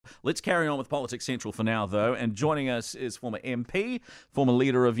Let's carry on with Politics Central for now, though. And joining us is former MP, former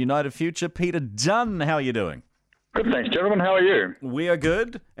leader of United Future, Peter Dunne. How are you doing? Good, thanks, gentlemen. How are you? We are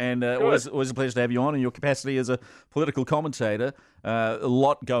good, and always a pleasure to have you on in your capacity as a political commentator. A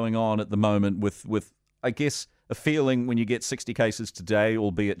lot going on at the moment with I guess, a feeling when you get 60 cases today,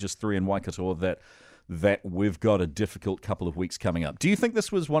 albeit just 3 in Waikato, that we've got a difficult couple of weeks coming up. Do you think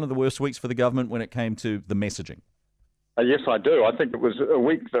this was one of the worst weeks for the government when it came to the messaging? Yes, I do. I think it was a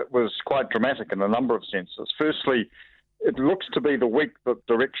week that was quite dramatic in a number of senses. Firstly, it looks to be the week that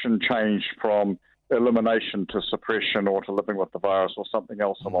direction changed from elimination to suppression or to living with the virus or something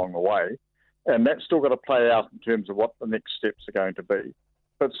else along the way. And that's still got to play out in terms of what the next steps are going to be.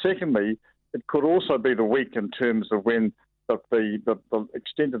 But secondly, it could also be the week in terms of when the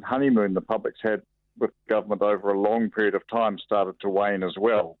extended honeymoon the public's had with government over a long period of time started to wane as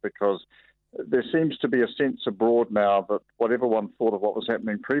well, because there seems to be a sense abroad now that what everyone thought of what was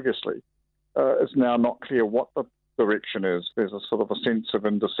happening previously is now not clear what the direction is. There's a sort of a sense of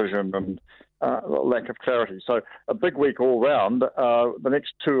indecision and lack of clarity. So a big week all round. The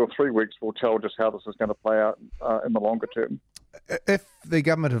next 2 or 3 weeks will tell just how this is going to play out in the longer term. If the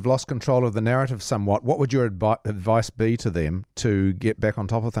government have lost control of the narrative somewhat, what would your advice be to them to get back on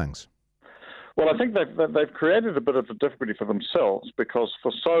top of things? Well, I think they've created a bit of a difficulty for themselves, because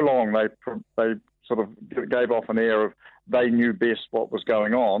for so long they sort of gave off an air of they knew best what was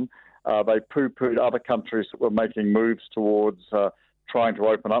going on. They poo-pooed other countries that were making moves towards trying to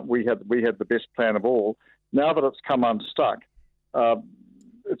open up. We had the best plan of all. Now that it's come unstuck,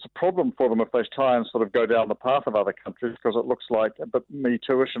 it's a problem for them if they try and sort of go down the path of other countries, because it looks like a bit Me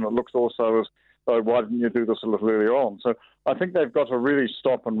Too-ish, and it looks also as though, why didn't you do this a little earlier on? So I think they've got to really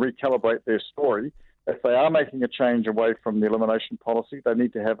stop and recalibrate their story. If they are making a change away from the elimination policy, they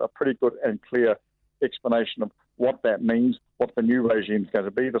need to have a pretty good and clear explanation of what that means, what the new regime is going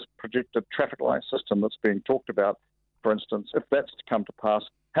to be, this projected traffic light system that's being talked about, for instance. If that's to come to pass,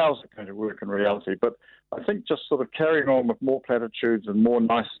 how's it going to work in reality? But I think just sort of carrying on with more platitudes and more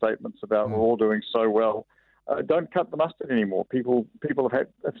nice statements about we're all doing so well, don't cut the mustard anymore. People have had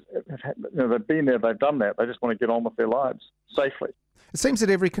they've been there, they've done that. They just want to get on with their lives safely. It seems that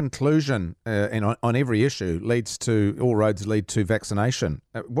every conclusion and on every issue all roads lead to vaccination.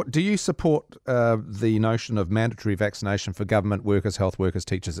 What do you support the notion of mandatory vaccination for government workers, health workers,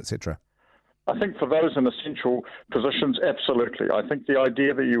 teachers, etc.? I think for those in essential positions, absolutely. I think the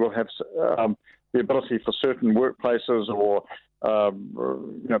idea that you will have the ability for certain workplaces or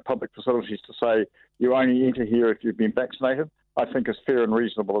public facilities to say you only enter here if you've been vaccinated, I think is fair and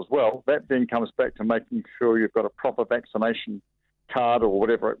reasonable as well. That then comes back to making sure you've got a proper vaccination card or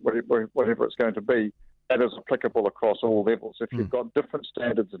whatever it's going to be that is applicable across all levels. If you've got different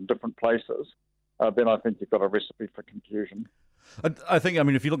standards in different places, then I think you've got a recipe for confusion. I think,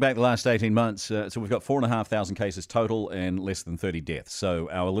 if you look back the last 18 months, so we've got 4,500 cases total and less than 30 deaths. So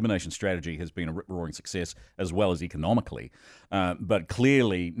our elimination strategy has been a rip-roaring success, as well as economically. But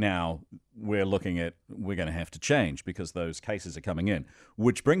clearly now we're going to have to change because those cases are coming in,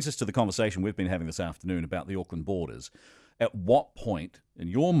 which brings us to the conversation we've been having this afternoon about the Auckland borders. At what point, in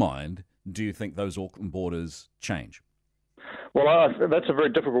your mind, do you think those Auckland borders change? Well, that's a very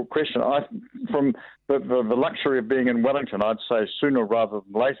difficult question. From the luxury of being in Wellington, I'd say sooner rather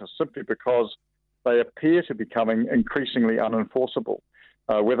than later, simply because they appear to be becoming increasingly unenforceable.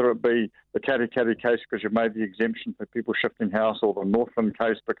 Whether it be the Katikati case because you've made the exemption for people shifting house, or the Northland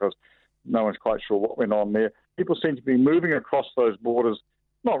case because no one's quite sure what went on there. People seem to be moving across those borders,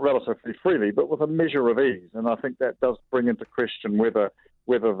 not relatively freely, but with a measure of ease. And I think that does bring into question whether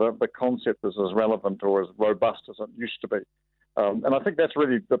the concept is as relevant or as robust as it used to be. And I think that's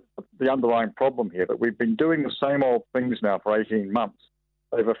really the underlying problem here, that we've been doing the same old things now for 18 months.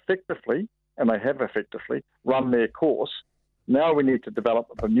 They have effectively run their course. Now we need to develop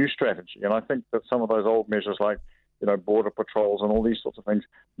a new strategy. And I think that some of those old measures like border patrols and all these sorts of things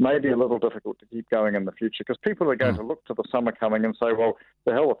may be a little difficult to keep going in the future, because people are going to look to the summer coming and say, well,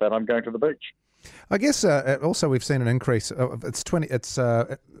 the hell with that, I'm going to the beach. I guess also we've seen an increase. It's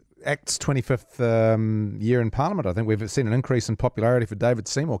Act's 25th year in Parliament. I think we've seen an increase in popularity for David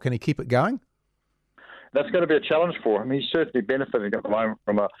Seymour. Can he keep it going? That's going to be a challenge for him. He's certainly benefiting at the moment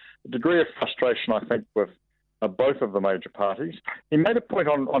from a degree of frustration, I think, with both of the major parties. He made a point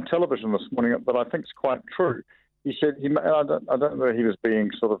on television this morning that I think is quite true. He said, I don't know whether he was being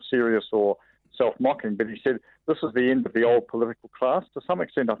sort of serious or self-mocking, but he said, this is the end of the old political class. To some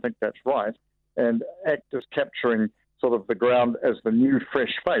extent, I think that's right. And ACT is capturing sort of the ground as the new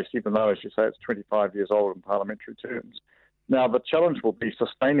fresh face, even though, as you say, it's 25 years old in parliamentary terms. Now, the challenge will be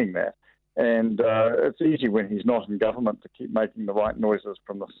sustaining that. And it's easy when he's not in government to keep making the right noises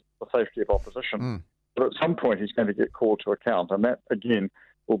from the safety of opposition. But at some point he's going to get called to account. And that, again,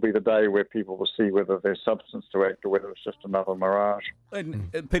 will be the day where people will see whether there's substance to act or whether it's just another mirage.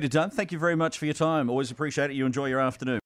 And Peter Dunn, thank you very much for your time. Always appreciate it. You enjoy your afternoon.